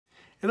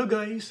Hello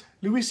guys,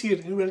 Luis here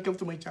and welcome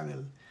to my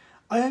channel.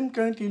 I am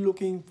currently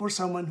looking for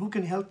someone who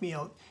can help me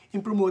out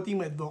in promoting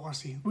my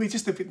advocacy, which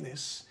is the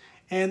fitness.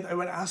 And I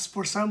will ask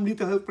for some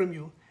little help from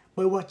you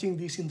by watching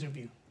this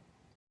interview.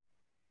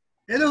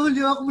 Hello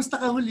Julio, kumusta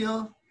ka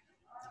Julio?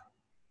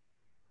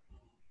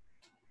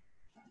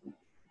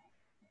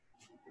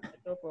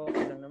 Ito po,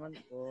 okay lang naman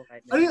po.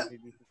 Kahit Ano medyo yan?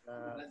 busy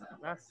sa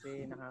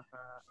klase,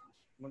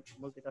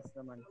 multitask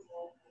naman.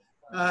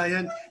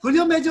 Yan.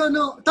 Julio, medyo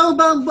tama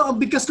ba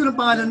ang bigkas ko ng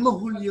pangalan mo,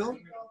 Julio?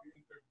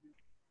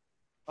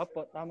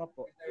 Opo, tama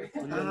po.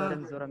 Julio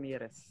Lorenzo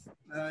Ramirez.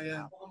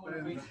 Yan.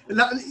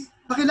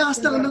 Pakilakas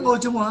lang ng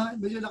audio mo ha,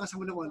 medyo lakas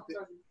mo ng konti.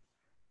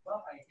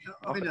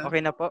 Okay na? Okay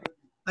na po.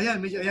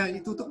 Ayan, medyo, ayan,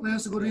 itutok na yun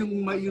siguro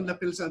yung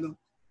lapel sa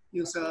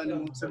yung sa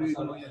sarili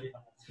mo yan.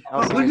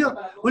 Okay.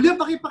 Julio,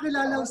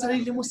 pakipakilala ang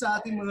sarili mo sa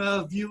ating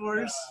mga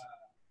viewers.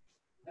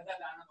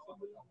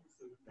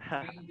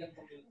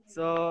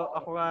 So,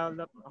 ako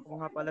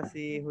nga pala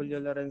si Julio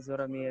Lorenzo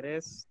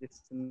Ramirez.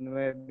 It's 9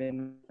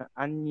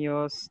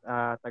 anyos,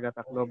 taga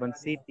Tacloban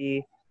City.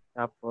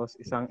 Tapos,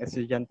 isang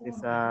estudyante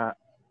sa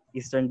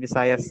Eastern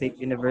Visayas State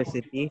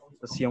University.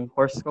 Tapos, yung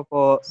course ko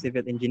po,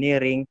 Civil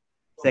Engineering,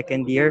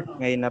 second year.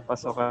 Ngayon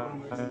napasok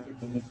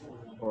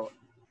po.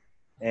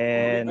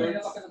 And,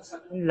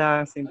 yun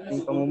lang,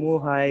 simpleng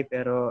pamumuhay.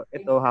 Pero,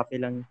 ito, happy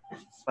lang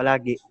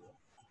palagi.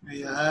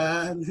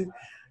 Ayan.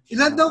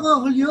 Ilan daw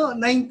ka, Julio?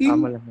 19?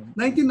 Tama lang.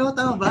 19, no?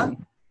 Tama ba?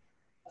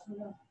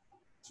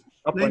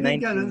 Opo,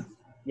 19 ka, no?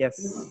 Yes.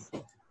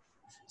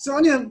 So,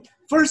 ano yan?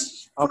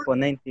 Opo,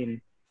 19.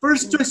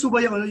 First choice mo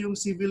ba yung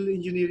civil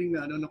engineering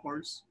na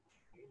course?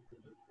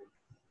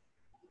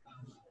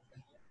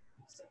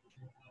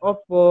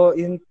 Opo,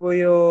 yun po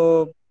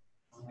yung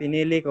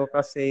pinili ko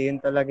kasi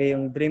yun talaga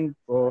yung dream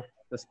ko.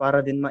 Tapos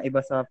para din maiba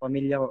sa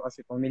pamilya ko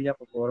kasi pamilya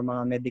ko for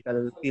mga medical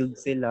field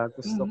sila.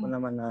 Gusto ko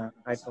naman na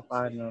kahit pa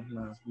paano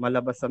na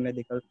malabas sa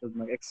medical field,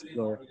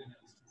 mag-explore.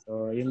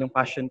 So, yun yung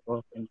passion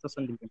ko. And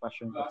susundin yung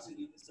passion ko.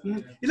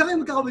 Ilan kayo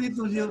magkakapatid,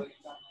 Julio?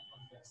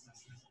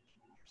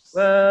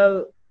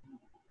 Well,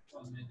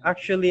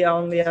 actually, I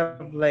only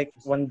have like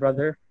one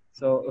brother.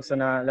 So, uso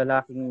na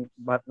lalaking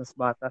mas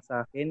bata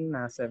sa akin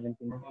na 17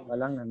 pa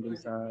lang nandun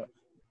sa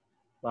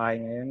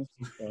bahay ngayon.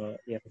 So,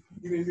 yeah.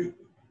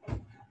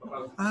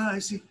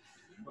 I see.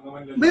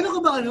 Meron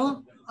ka ba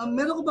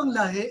meron ka bang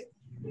lahi?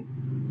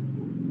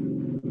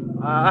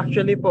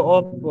 Actually po,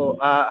 opo.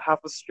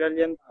 Half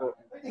Australian po.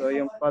 So,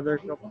 yung father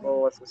ko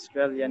po was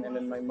Australian and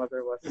then my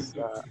mother was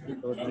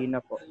Filipina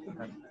po.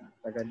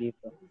 Taga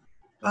dito.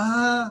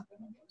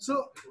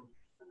 So,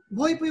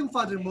 buhay pa yung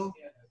father mo?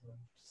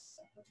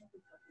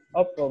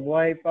 Opo,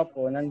 buhay pa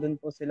po. Nandun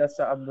po sila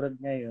sa abroad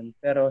ngayon.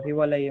 Pero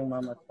hiwalay yung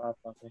mama at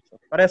papa ko. So,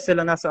 parehas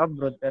sila nasa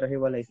abroad pero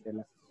hiwalay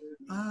sila.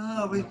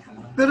 Okay.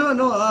 Pero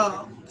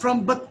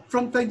from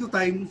time to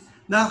time,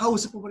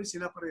 nakakausap po ba rin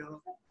sila pareho?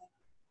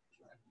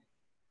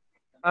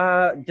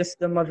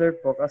 Just the mother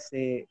po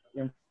kasi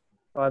yung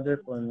father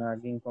po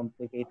naging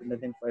complicated na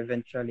din po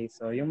eventually.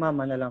 So, yung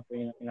mama na lang po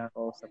yung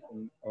kinakausap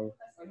ko.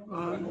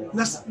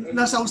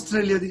 Nasa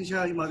Australia din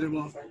siya, yung mother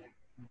mo?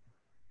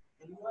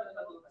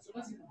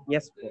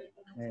 Yes po.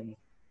 And,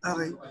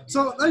 okay.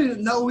 So,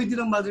 nauwi din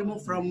ang mother mo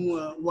from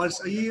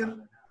once a year?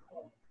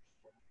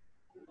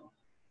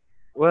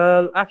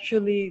 well,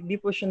 actually, di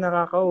po siya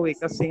nakakauwi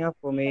kasi nga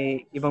po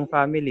may ibang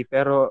family.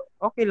 Pero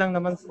okay lang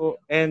naman po.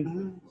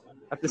 And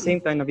at the same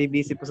time,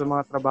 nabibisi po sa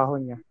mga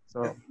trabaho niya.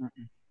 So,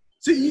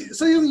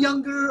 So yung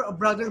younger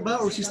brother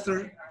ba or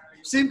sister?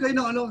 Same kayo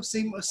ng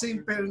same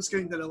parents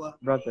kayong dalawa?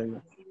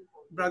 brother.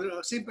 Brother,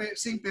 same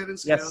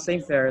parents kayo? Yes,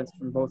 same parents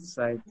from both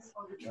sides.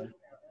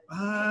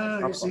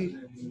 I see.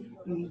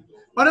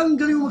 Parang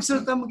galing mo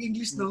magsalita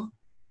mag-English, no?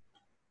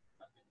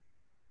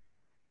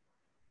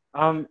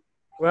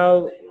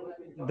 Well,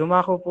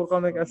 dumako po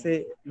kami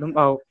kasi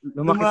lumaki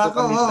po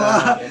kami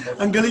sa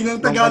ang galing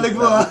ng Tagalog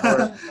mo.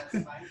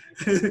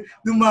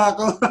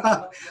 Dumako.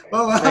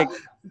 like,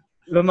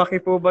 lumaki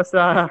po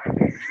sa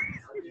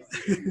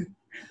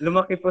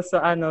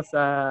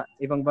sa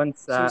ibang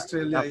bansa. Sa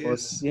Australia,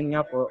 Tapos yes. yun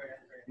nga po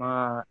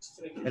mga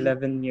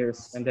 11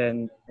 years and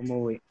then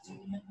umuwi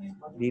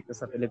dito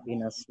sa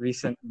Pilipinas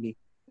recently.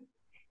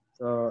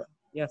 So,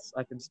 yes,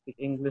 I can speak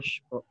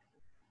English po.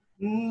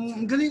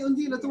 Ang galing,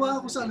 hindi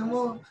natuwa ako sa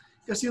mo.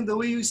 Kasi yung the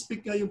way you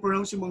speak yung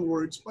pronounce yung mga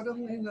words, parang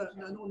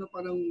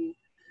parang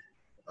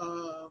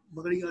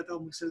magaling ata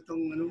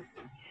magsalitang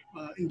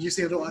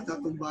Inglesero ata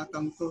itong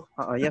batang to.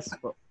 Oo, yes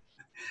po.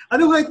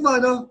 Anong height mo,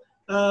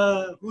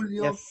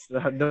 Julio? Yes,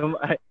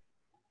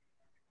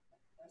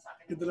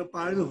 Ito na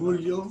parang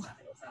Julio.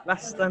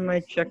 last time I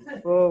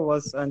checked po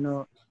was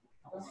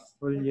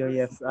Julio,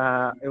 yes.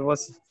 It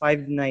was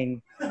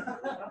 5'9".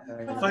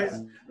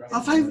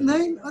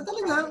 5'9"?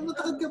 Talaga?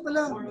 Matakad ka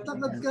pala.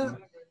 Matakad ka.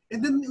 And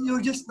then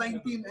you're just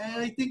 19.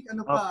 And I think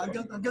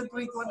hanggang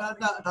 21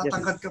 ata,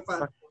 tatangkad ka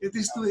pa. It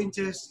is 2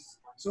 inches.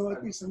 So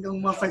at least hanggang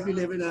mga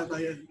 5'11 ata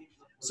yan.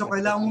 So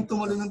kailangan mong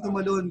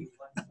tumalon.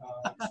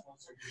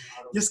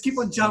 Just keep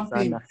on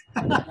jumping.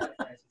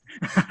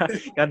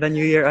 Kada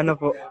New Year,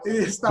 po.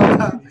 Yes,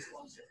 tama.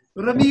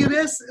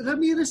 Ramirez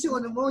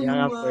yung ano mo, Kaya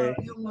nga po eh.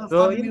 yung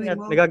So, family yun nga,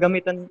 name mo.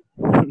 nagagamitan.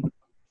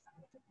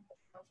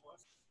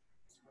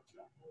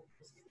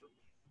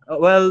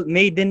 Well,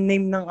 maiden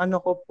name ng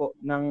ano ko po,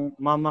 ng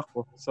mama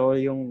ko. So,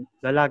 yung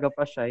dalaga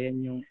pa siya, yan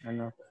yung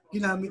ano,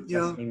 Ginamit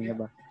niyo. last name niya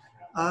ba?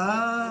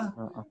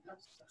 Oo.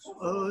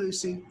 Oh, I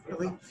see.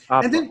 Okay. And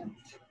Apo. then,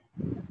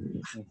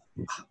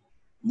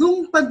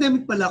 nung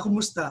pandemic pala,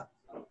 kumusta?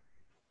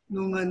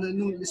 Nung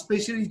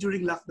especially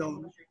during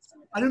lockdown.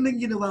 Ano nang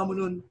ginawa mo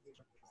nun?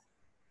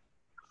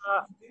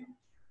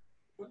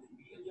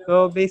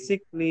 So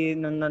basically,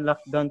 nung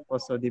na-lockdown po,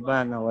 so di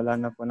ba, nawala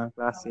na po ng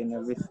klase and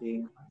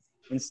everything.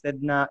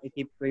 Instead na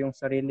i-keep ko yung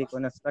sarili ko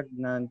na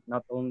stagnant,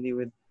 not only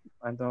with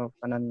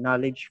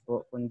knowledge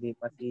po, kundi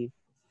pati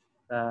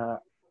sa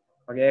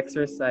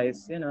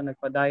pag-exercise,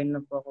 nagpadayon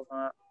na po ako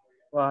mga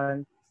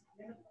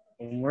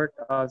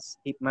workouts,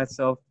 keep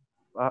myself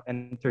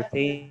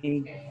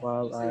entertained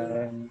while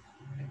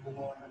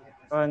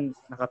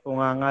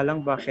nakatunga nga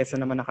lang ba, kesa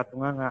naman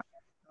nakatunga nga.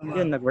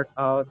 Yun,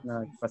 nag-workout,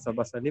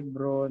 nagbasa-basa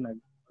libro,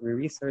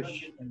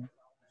 nag-research,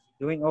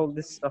 doing all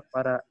this stuff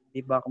para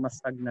di ba ako mas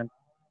stagnant.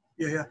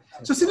 Yeah.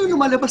 So, sino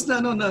lumalabas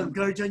na na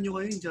guardian nyo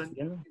ngayon dyan?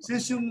 Yan.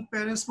 Since yung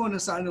parents mo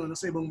nasa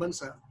ibang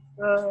bansa?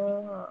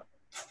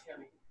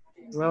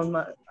 Well,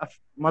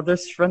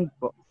 mother's friend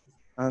po.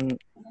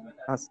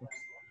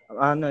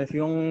 If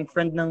yung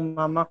friend ng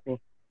mama ko,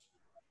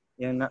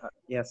 yan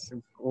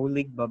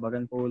colleague ba,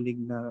 bagan colleague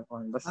na,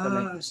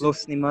 basta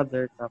close ni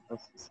mother, tapos,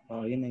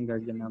 yun ang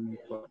guardian namin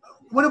po.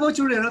 What about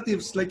your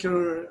relatives, like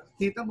your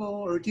tita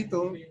mo or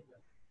tito?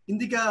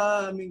 Hindi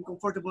ka,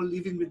 comfortable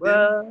living with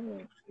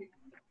them?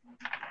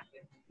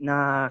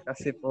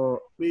 Kasi po,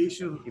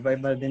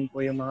 iba-iba din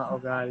po yung mga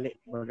ugali.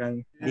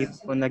 Bagang, di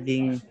po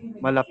naging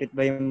malapit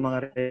ba yung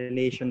mga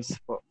relations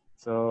po.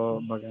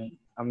 So, bagang,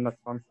 I'm not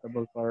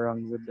comfortable to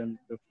around with them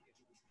too.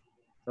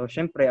 So,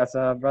 syempre, as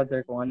a brother,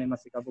 kung ano yung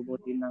mas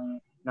ikabubuti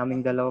ng naming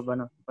dalawa ba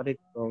ng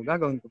kapatid ko,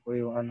 gagawin ko po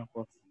yung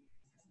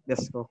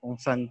best ko kung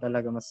saan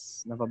talaga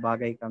mas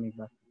nababagay kami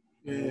ba.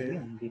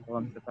 Dito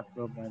kami sa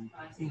Tacloban.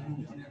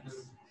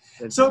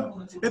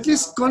 So, at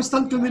least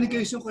constant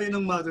communication kayo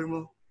ng mother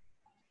mo?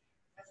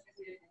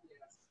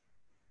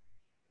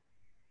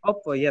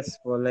 Opo, yes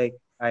po. Like,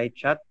 I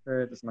chat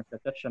her, tapos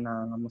magchat-chat siya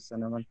na ngamusta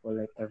naman po,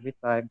 like, every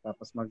time.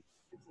 Tapos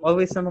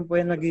always naman po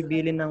yung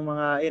nagbibili ng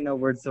mga,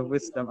 words of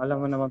wisdom.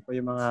 Alam mo naman po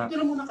yung mga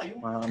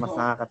mas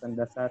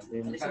nakakatanda sa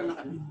atin.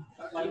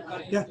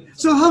 Yeah.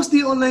 So, how's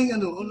the online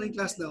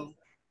class now?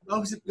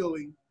 How's it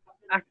going?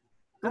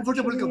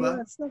 Comfortable ka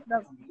ba? It's not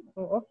that.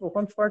 Opo,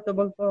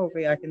 comfortable po.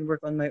 Okay, I can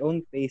work on my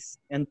own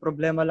pace. And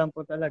problema lang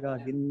po talaga,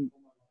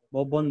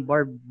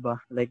 bombard ba?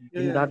 Like,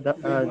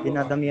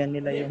 dinadamihan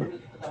nila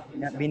yung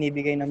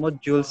binibigay na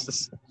modules sa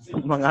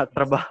mga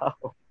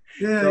trabaho.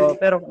 Yeah. So,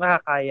 pero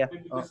nakakaya.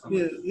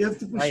 Yeah, you have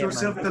to push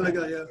yourself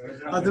talaga. Yeah.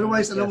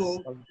 Otherwise, alam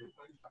mo,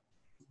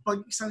 pag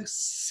isang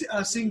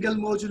single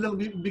module lang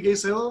bigay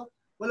sa'yo,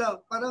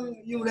 wala. Parang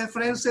yung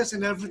references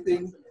and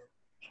everything,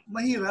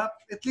 mahirap.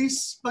 At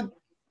least, pag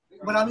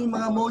maraming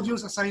mga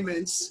modules,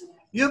 assignments,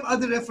 you have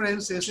other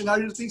references and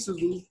other things to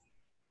do.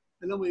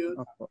 Alam mo yun?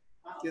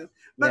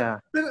 Yeah.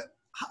 Pero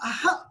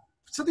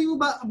sa tingin mo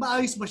ba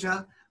maayos ba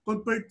siya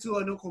compared to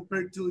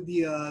the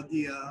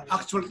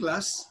actual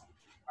class?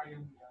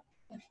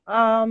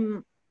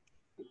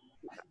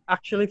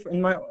 Actually, in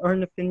my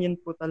own opinion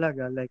po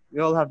talaga, like, we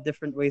all have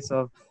different ways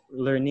of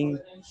learning.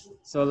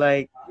 So,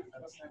 like,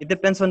 it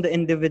depends on the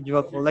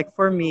individual po. Like,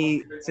 for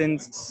me,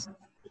 since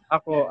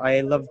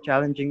I love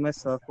challenging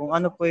myself, kung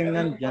ano po yung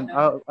nandyan,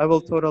 I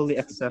will totally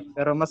accept.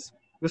 Pero mas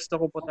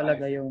gusto ko po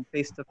talaga yung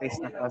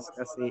face-to-face na class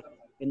kasi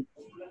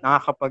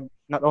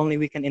not only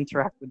we can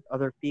interact with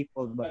other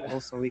people, but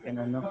also we can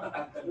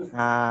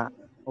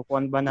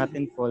upuan ba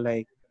natin po,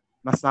 like,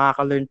 mas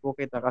nakaka-learn po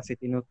kita kasi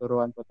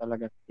tinuturuan po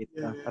talaga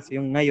kita. Kasi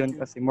yung ngayon,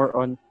 kasi more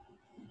on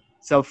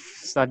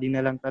self-study na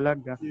lang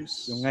talaga.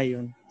 Yung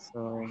ngayon.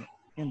 So,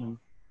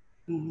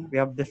 we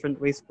have different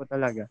ways po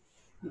talaga.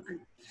 Okay.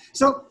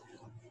 So,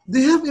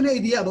 do you have any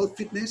idea about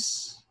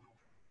fitness?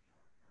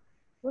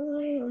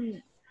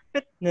 Well,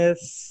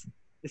 fitness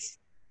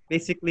is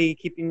basically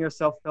keeping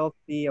yourself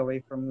healthy away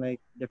from like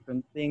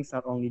different things,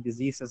 not only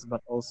diseases,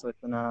 but also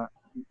to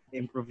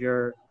improve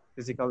your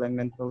physical and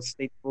mental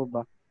state po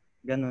ba.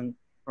 Ganun.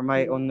 For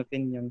my own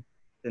opinion,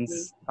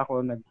 since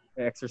ako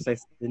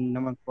nag-exercise din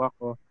naman po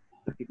ako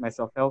to keep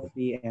myself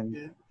healthy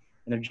and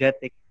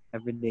energetic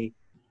every day.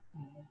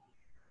 Okay.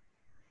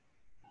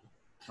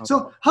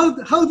 So,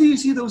 how do you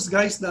see those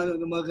guys na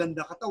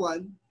maganda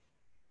katawan?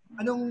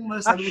 Anong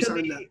masasabi mo sa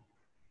kanila?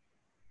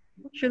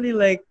 Actually,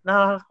 like,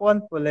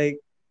 nakakakuan po, like,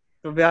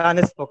 to be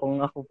honest po,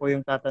 kung ako po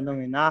yung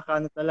tatanungin,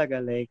 nakakaano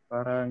talaga, like,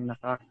 parang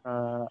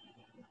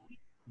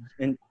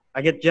I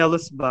get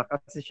jealous ba?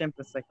 Kasi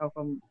syempre, it's like,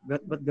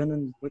 ba't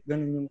ganun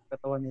yung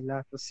katawan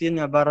nila? Tapos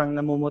yun nga, parang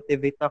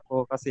namomotivate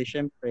ako kasi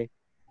syempre,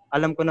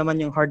 alam ko naman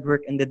yung hard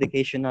work and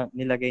dedication na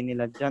nilagay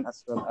nila dyan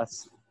as well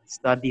as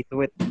study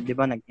to it. Di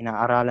ba?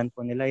 Inaaralan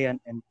po nila yan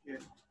and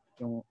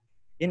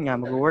yun nga,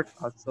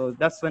 mag-workout. So,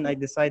 that's when I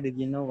decided,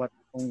 you know what,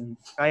 kung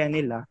kaya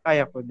nila,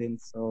 kaya ko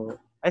din. So,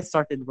 I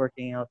started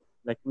working out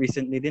like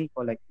recently din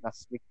po, like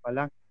last week pa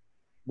lang,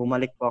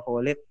 bumalik po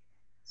ako ulit.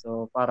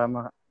 So, para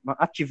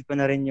ma-achieve ko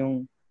na rin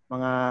yung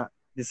mga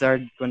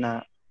desired ko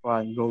na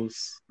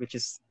goals, which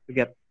is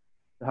to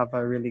have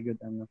a really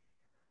good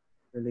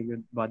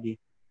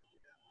body.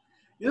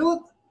 You know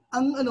what?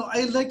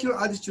 I like your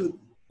attitude.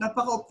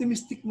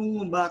 Napaka-optimistic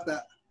mong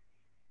bata.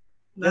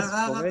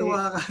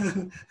 Nakakatuwa ka.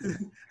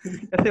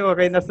 Kasi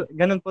okay,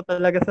 ganun po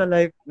talaga sa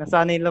life.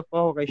 Nasanay lang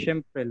po ako kay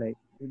syempre, like,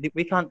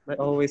 we can't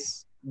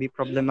always be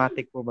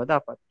problematic po ba?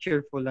 Dapat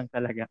cheerful lang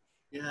talaga.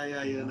 Yeah,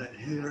 you're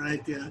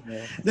right. Yeah.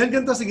 Then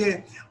ganito,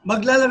 sige,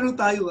 maglalaro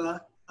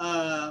tayo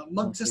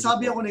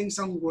magsasabi ako ng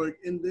isang word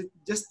and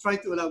just try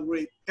to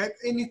elaborate. Kahit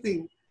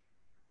anything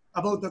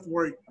about that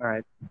word.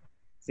 Alright.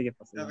 Sige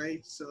po.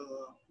 Okay, so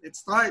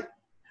let's start.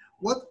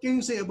 What can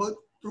you say about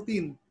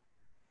protein?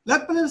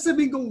 Lahat pa na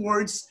sabihin kong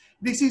words,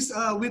 this is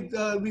with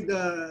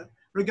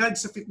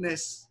regards to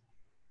fitness.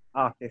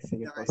 Okay,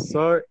 sige po.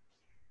 So,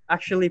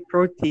 actually,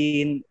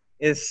 protein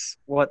is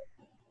what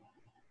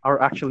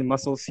our actually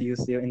muscles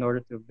use in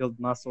order to build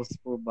muscles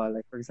po ba.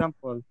 Like, for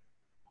example,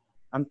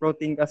 ang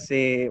protein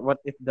kasi,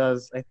 what it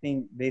does, I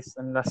think, based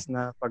on last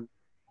na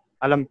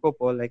alam ko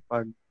po, like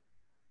pag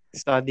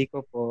study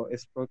ko po,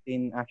 is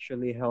protein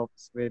actually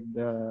helps with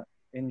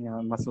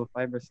muscle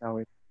fibers, how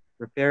it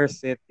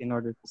repairs it in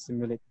order to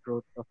simulate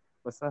growth of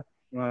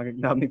mga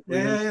dami po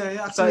yun.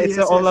 Yeah. Actually, so it's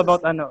all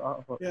about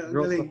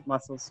growth galing. of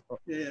muscles po.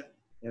 Yeah.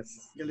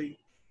 Yes. Galing.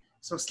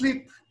 So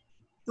sleep,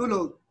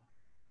 tulog.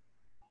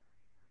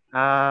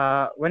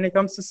 When it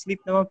comes to sleep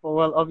naman po,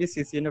 well,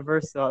 obviously it's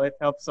universal. It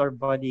helps our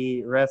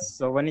body rest.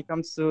 So when it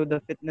comes to the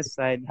fitness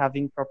side,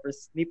 having proper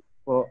sleep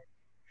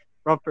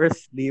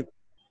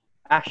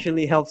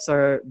actually helps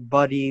our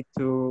body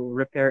to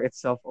repair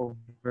itself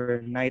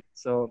overnight.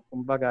 So,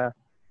 kumbaga,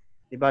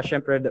 diba,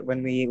 syempre,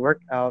 when we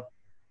work out,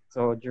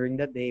 so during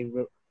the day,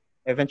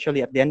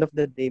 eventually, at the end of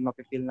the day,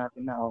 mapipil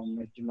natin na,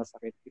 medyo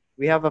masakit. If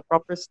we have a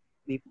proper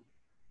sleep,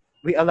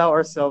 we allow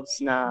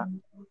ourselves na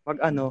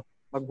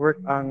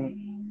mag-work ang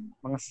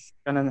mga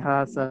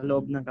kananha sa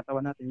loob ng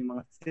katawan natin, yung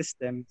mga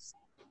systems,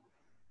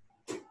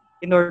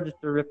 in order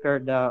to repair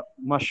the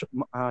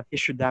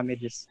tissue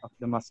damages of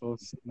the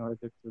muscles in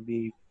order to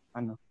be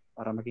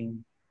para maging...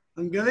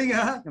 Ang galing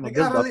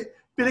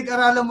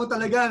pinag-aralan mo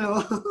talaga, no?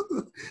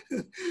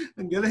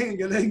 Ang galing.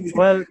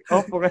 Well,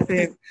 opo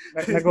kasi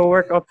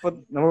nag-workout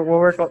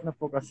na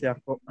po kasi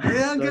ako.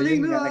 Yeah, ang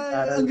galing, no?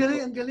 Ang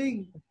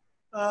galing.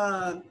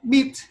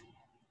 Meat.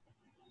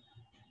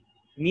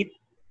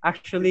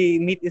 Actually,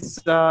 meat is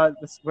the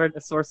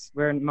source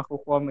where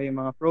makukuha mo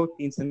yung mga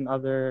proteins and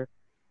other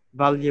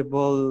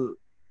valuable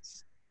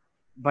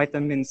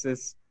vitamins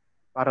is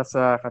para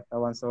sa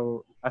katawan.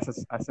 So,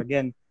 as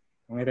again,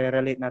 kung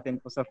i-relate natin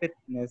po sa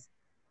fitness,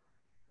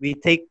 we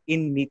take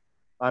in meat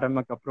para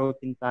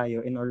magka-protein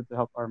tayo in order to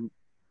help our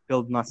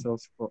build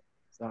muscles po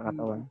sa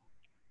katawan.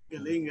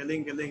 Galing.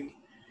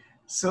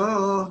 So,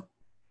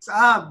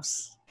 sa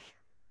abs.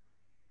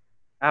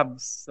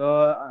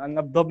 So, ang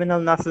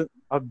abdominal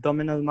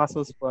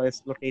muscles po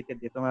is located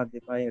dito nga,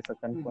 dito sa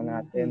tiyan po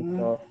natin.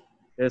 So,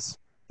 there's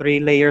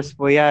 3 layers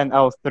po yan.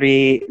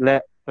 Three,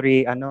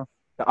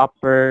 the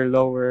upper,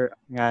 lower,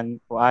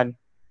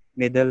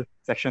 middle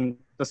section.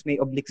 Tapos may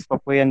obliques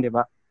pa po yan, di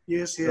ba?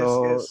 Yes.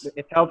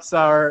 It helps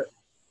our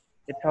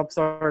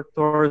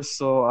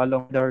torso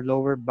along our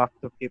lower back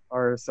to keep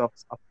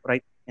ourselves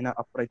upright in an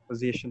upright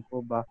position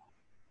po ba.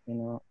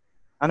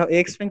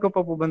 I-explain ko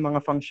pa po ba mga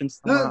functions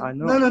ng mga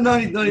No.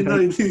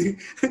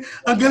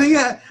 Ang galing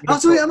nga.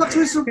 Actually, I'm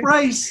actually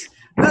surprised.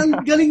 Ang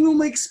galing mo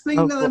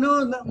ma-explain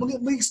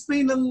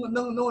ng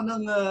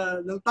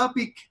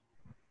topic.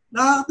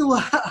 Nakakatuwa.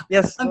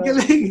 Yes. Ang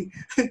galing.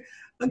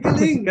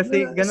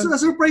 Kasi ganun.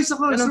 Surprise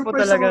ako. Ganun po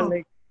talaga.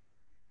 Like,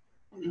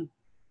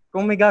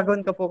 kung may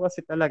gagawin ka po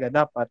kasi talaga,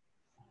 dapat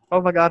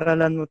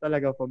pag-aaralan mo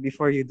talaga po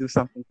before you do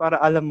something para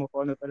alam mo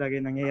kung ano talaga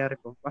yung nangyayari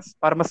po.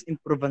 Para mas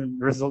improve ang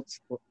results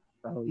po.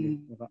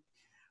 Diba?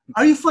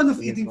 Are you fond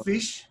of eating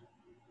fish?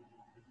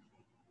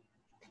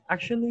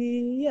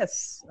 Actually,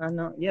 yes.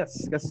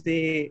 Yes.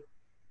 Kasi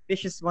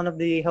fish is one of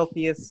the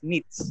healthiest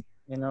meats.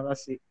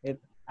 Kasi it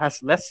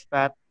has less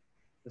fat.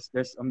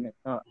 There's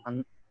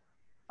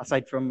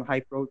aside from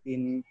high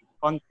protein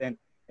content,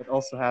 it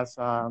also has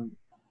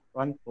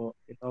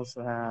it also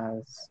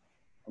has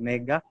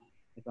omega.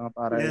 Ito nga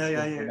para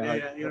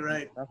yeah. You're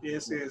right.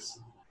 Yes.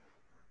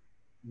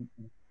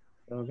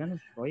 So,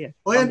 ganun po, yeah.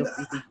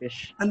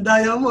 Fish. Ang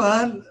daya mo,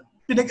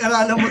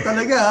 pinag-aralan mo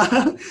talaga.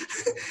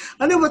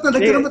 Ano ba ito?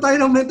 Nagkaroon ba tayo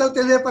ng mental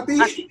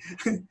telepathy?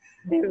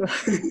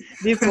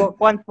 Di po.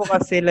 Kwan po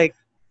kasi, like,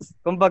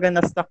 kumbaga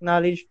na-stock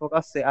knowledge po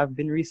kasi I've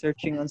been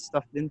researching on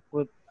stuff din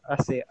po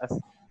kasi as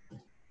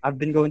I've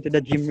been going to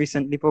the gym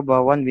recently po ba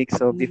 1 week.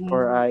 So,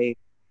 before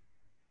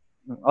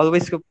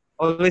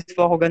always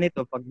po ako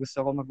ganito. Pag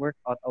gusto ko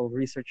mag-workout, I'll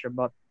research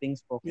about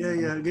things po.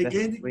 Yeah.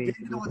 Ganyan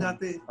ako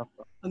dati.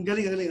 Ang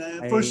galing.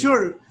 For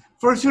sure.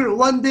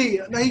 One day,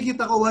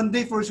 nakikita ko one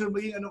day for sure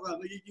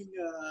magiging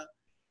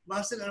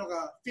muscle,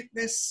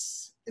 fitness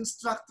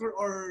instructor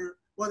or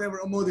whatever,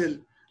 a model.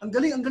 Ang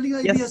galing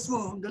ng ideas Yes.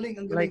 mo. Ang galing.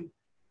 Like,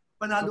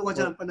 Panalo ka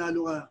dyan,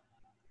 panalo ka.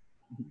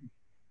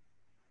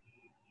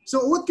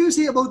 So, what can you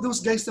say about those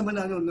guys naman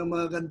na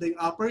maganda yung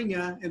upper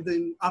niya, and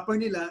then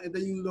upper nila, and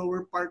then yung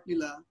lower part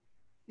nila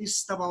is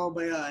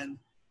napapabayaan?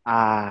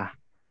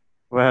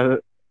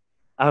 Well,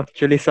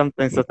 actually,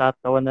 sometimes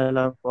natatawa na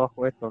lang po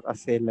ako ito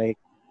kasi like,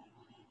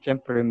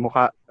 syempre,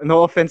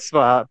 no offense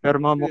pa, pero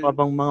mukha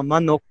bang mga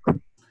manok?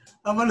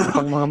 Manok?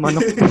 Mukhang mga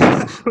manok.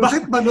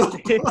 Bakit manok?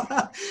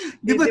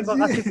 Di ba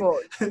kasi po,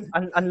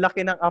 ang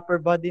laki ng upper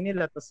body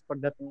nila, tapos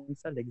pagdating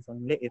sa legs,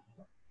 ang liit.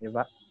 Di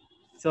ba?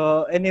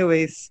 So,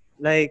 anyways,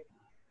 like,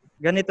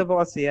 ganito po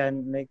kasi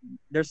yan, like,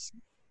 there's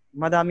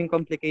madaming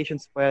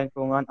complications po yan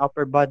kung ang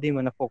upper body mo,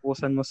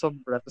 na-focusan mo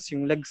sobra, tapos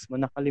yung legs mo,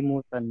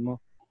 nakalimutan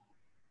mo.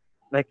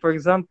 Like, for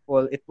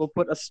example, it will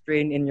put a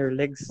strain in your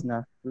legs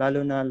na,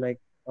 lalo na like,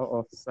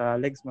 sa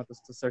legs mo,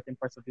 to certain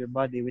parts of your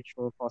body, which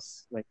will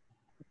cause, like,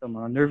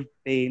 mga nerve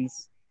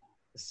pains.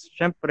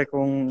 Siyempre,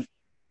 kung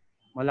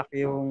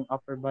malaki yung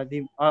upper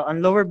body, ang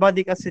lower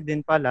body kasi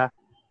din pala,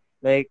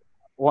 like,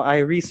 what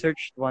I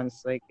researched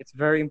once, like, it's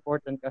very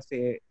important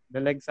kasi the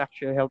legs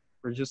actually help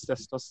produce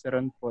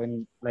testosterone po,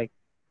 and like,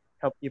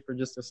 help you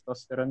produce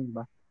testosterone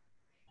ba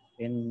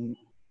in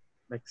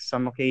like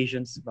some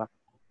occasions ba.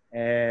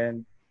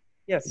 And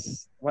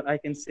yes, what I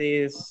can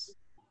say is,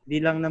 di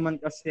lang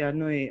naman kasi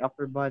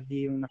upper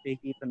body yung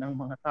nakikita ng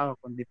mga tao,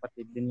 kundi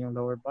pati din yung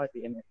lower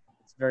body, and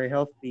it's very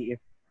healthy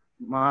if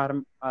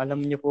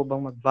alam niyo po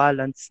bang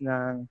mag-balance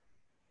ng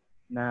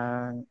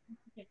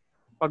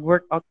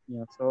pag-workout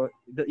niyo. So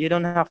you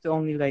don't have to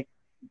only like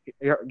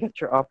get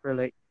your upper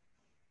like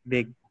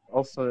big.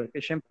 Also,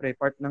 kasi syempre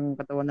part ng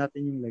katawan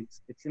natin yung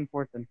legs. It's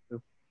important to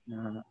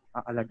na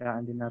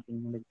aalagaan din natin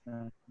yung legs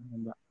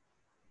natin.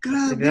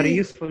 Kasi very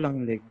useful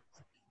ang legs.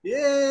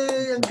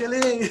 Yay! Ang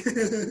galing!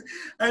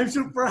 I'm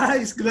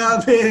surprised.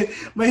 Grabe!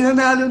 May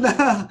nanalo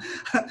na.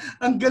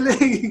 Ang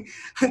galing.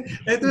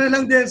 Ito na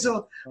lang din.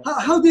 So,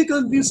 how do you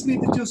convince me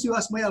to choose you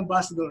as my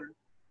ambassador?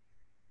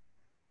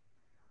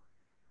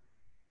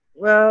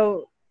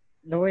 Well,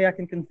 the way I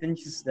can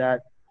convince is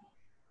that,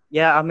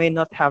 yeah, I may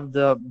not have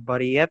the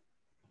body yet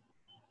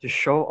to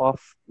show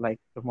off, like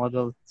to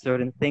model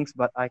certain things,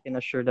 but I can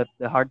assure that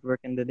the hard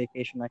work and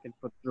dedication I can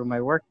put through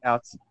my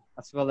workouts,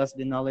 as well as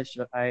the knowledge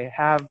that I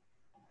have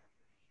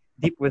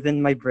deep within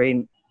my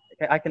brain,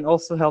 I can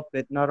also help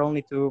it not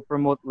only to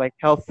promote like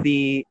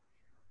healthy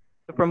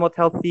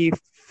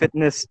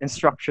fitness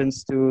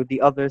instructions to the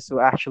others who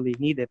actually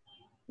need it.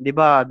 'Di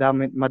ba?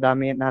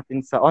 Madami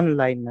natin sa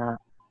online na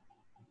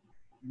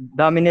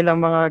dami nilang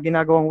mga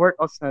ginagawang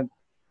workouts na,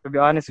 to be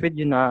honest with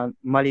you, na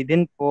mali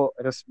din po,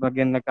 tapos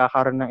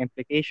nagkakaroon ng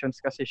implications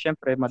kasi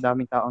syempre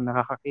madaming taong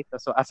nakakakita.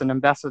 So as an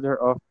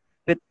ambassador of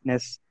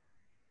fitness,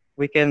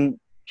 we can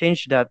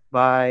change that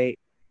by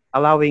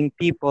allowing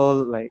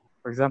people, like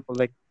for example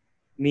like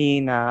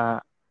me,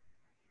 na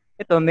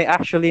may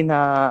actually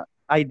na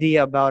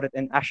idea about it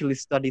and actually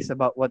studies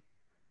about what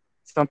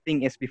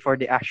something is before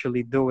they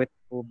actually do it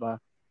po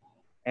ba.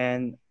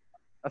 And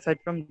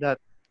aside from that,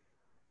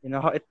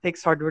 it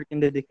takes hard work and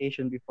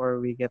dedication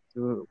before we get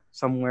to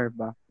somewhere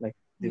ba, like,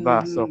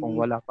 diba? So kung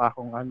wala pa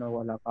akong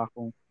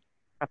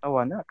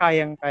katawan na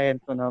kayang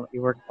to na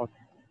i-workout.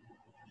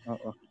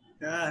 Oo.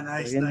 Yeah,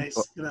 nice.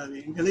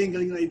 Grabe. Galing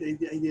ng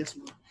ideas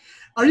mo.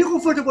 Are you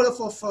comfortable of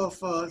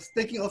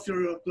taking off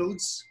your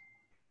clothes?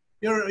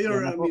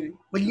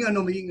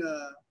 Maging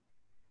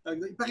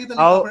ipakita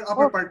lang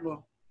upper part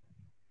mo.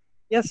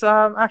 Yes,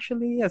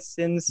 actually, yes,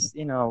 since,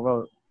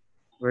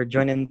 we're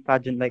joining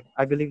pageant, like,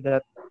 I believe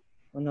that,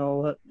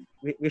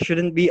 we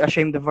shouldn't be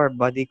ashamed of our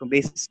body kung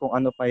basis kung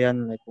ano pa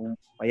yan, like, kung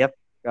payat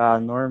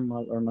ka,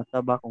 normal, or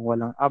mataba, kung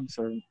walang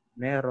abs, or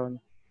meron,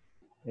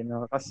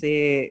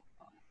 kasi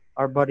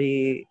our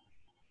body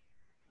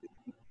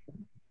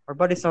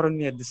is not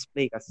only a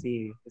display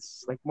kasi,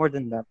 it's like more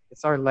than that.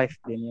 It's our life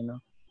din,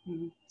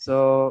 Mm-hmm.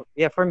 So,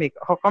 yeah, for me,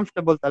 how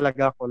comfortable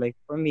talaga ako. Like,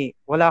 for me,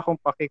 wala akong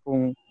paki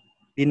kung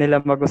di nila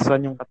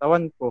magustuhan yung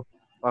katawan ko.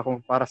 Kung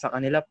para sa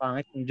kanila,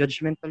 pangit. Kung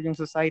judgmental yung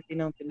society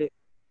ng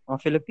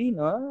mga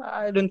Filipino,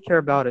 I don't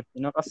care about it.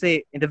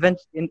 Kasi at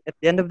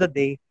the end of the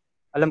day,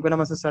 alam ko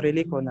naman sa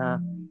sarili ko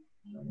na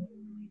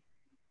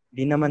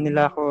di naman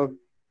nila ako,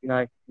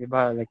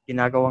 diba, like,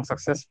 ginagawang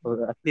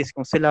successful. At least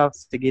kung sila,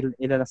 sige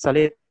nila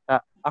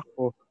salita,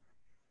 ako,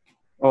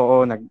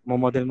 oo,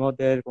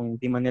 nagmo-model, kung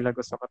di man nila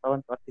gusto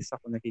katawan ko, at least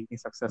ako nagiging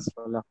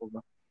successful ako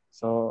ba.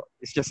 So,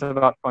 it's just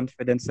about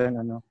confidence and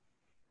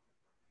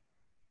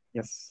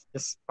yes,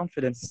 just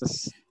confidence.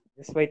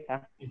 Just wait,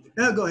 ha?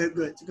 Yeah, go ahead.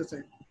 Go,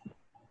 sir.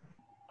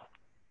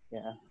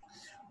 Yeah.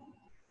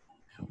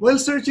 While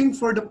searching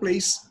for the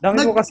place,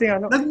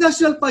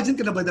 nag-national pageant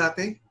ka na ba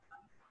dati?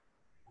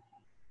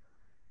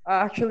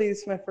 Actually,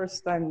 it's my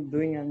first time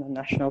doing a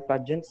national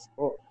pageant.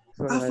 So,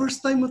 first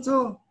time mo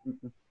to?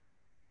 Mm-hmm.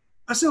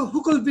 So,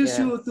 who convinced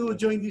you to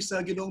join this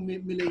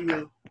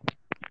Milenyal?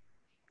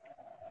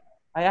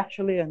 I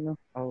actually,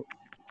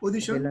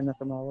 audition? Kailan na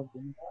tumawag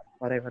din?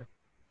 Whatever.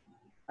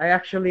 I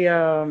actually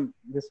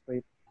just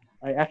wait.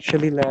 I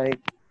actually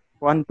like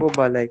one po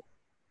ba like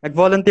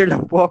nag-volunteer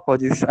lang po ako.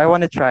 I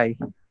want to try.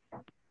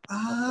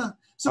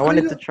 So I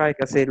wanted to try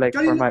kasi like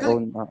for my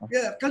own.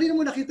 Kanina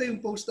mo nakita yung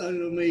post na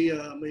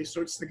may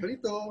shorts na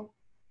ganito.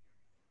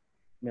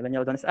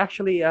 Milenyal Adonis.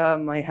 Actually,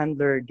 my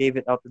handler gave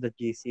it out to the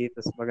GC.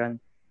 Tapos bagan,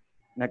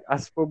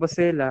 nag-ask po ba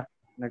sila?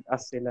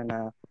 Nag-ask sila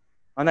na,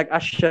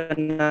 nag-ask siya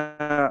na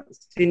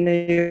sino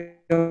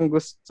yung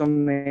gusto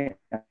may,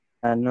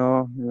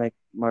 like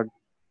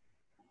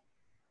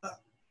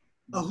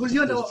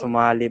Julio,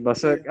 sumali ba?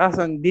 So,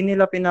 hindi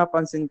nila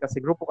pinapansin kasi,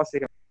 grupo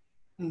kasi.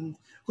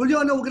 Julio,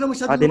 huwag ka na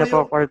masyadong lumayo. Di na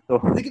po kwarto.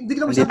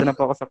 Nandito na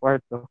po ako sa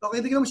kwarto.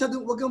 Okay,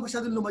 huwag ka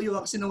masyadong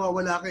lumayo kasi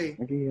nawawala ka eh.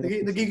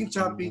 Nagiging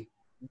choppy.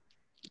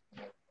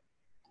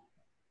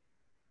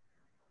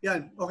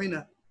 Yan, okay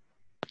na.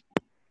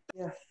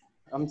 Yes,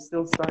 I'm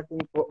still starting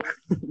po.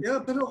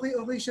 Yeah, pero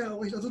okay siya.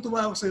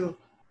 Natutuwa ako sa'yo.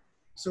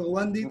 So,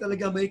 one day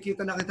talaga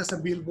makikita na kita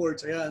sa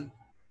billboards. Ayan.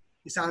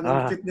 Isa ka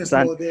ng fitness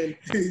model.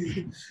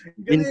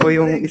 Yun po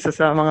yung isa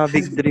sa mga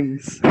big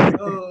dreams.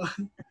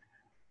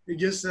 You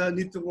just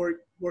need to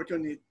work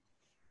on it.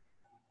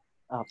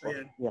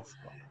 Ayan. Yes.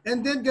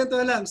 And then, ganito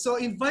lang. So,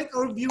 invite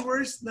our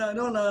viewers na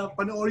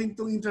panoorin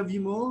tong interview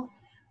mo.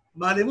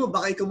 Mali mo,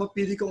 baka ikaw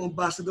mapili kong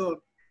ambassador.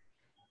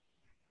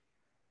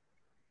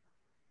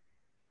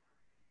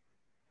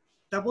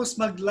 Tapos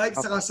mag-like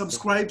saka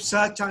subscribe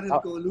sa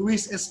channel ko,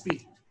 Luis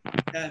SP.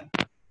 Yan.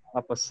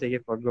 Tapos sige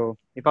po, go.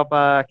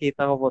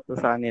 Ipapakita ko po to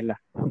sa nila.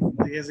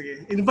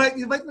 Sige. Invite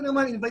mo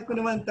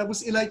naman. Tapos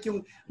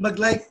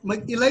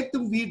mag-like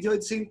tong video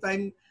at the same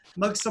time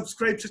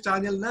mag-subscribe sa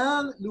channel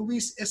ng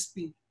Luis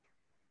SP.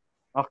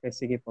 Okay,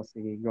 sige po,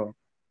 sige, go.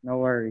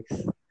 No worries.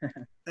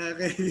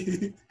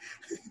 Okay.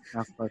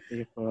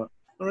 Sige po.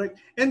 Alright.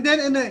 And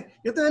then,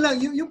 ito na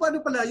lang, yung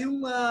paano pala, yung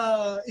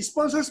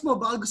sponsors mo,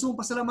 baka gusto mong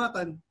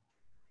pasalamatan?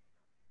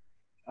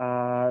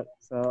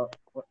 So,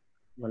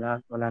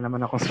 wala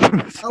naman akong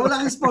sponsor. Wala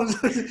kang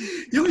sponsor.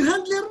 Yung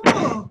handler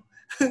mo.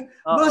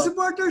 Mga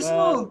supporters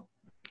mo.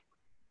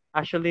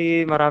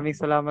 Actually, maraming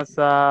salamat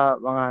sa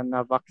mga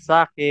nabak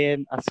sa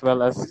akin as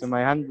well as to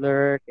my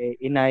handler, kay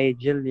Inay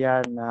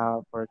Jillian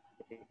for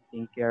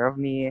taking care of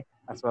me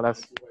as well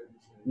as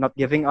not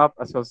giving up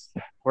as well as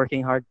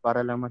working hard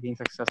para lang maging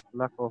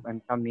successful ako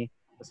and kami.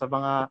 So, sa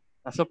mga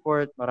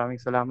na-support, maraming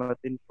salamat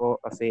din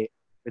po kasi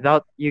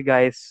without you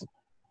guys,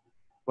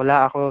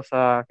 wala ako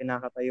sa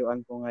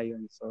kinakatayuan ko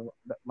ngayon. So,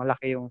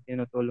 malaki yung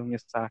tinutulong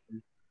niyo sa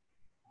akin.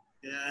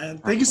 Yeah.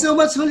 Thank you so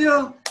much,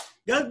 Julio.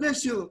 God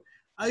bless you.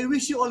 I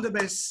wish you all the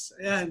best.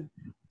 Ayan.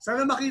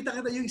 Sana makita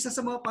kita yung isa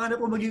sa mga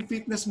pangarap mo maging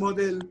fitness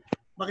model.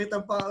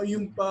 Makita pa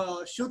yung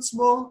shoots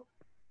mo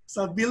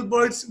sa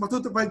billboards.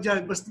 Matutupad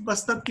dyan.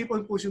 Basta keep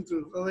on pushing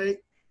through.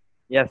 Okay?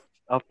 Yes.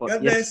 Opo.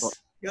 God bless. Yes, po.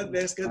 God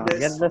bless. God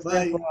bless.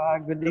 Bye.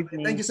 Good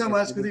evening. Thank you so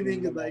much. Good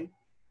evening. Goodbye.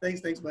 Thanks.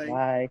 Bye.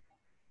 Bye.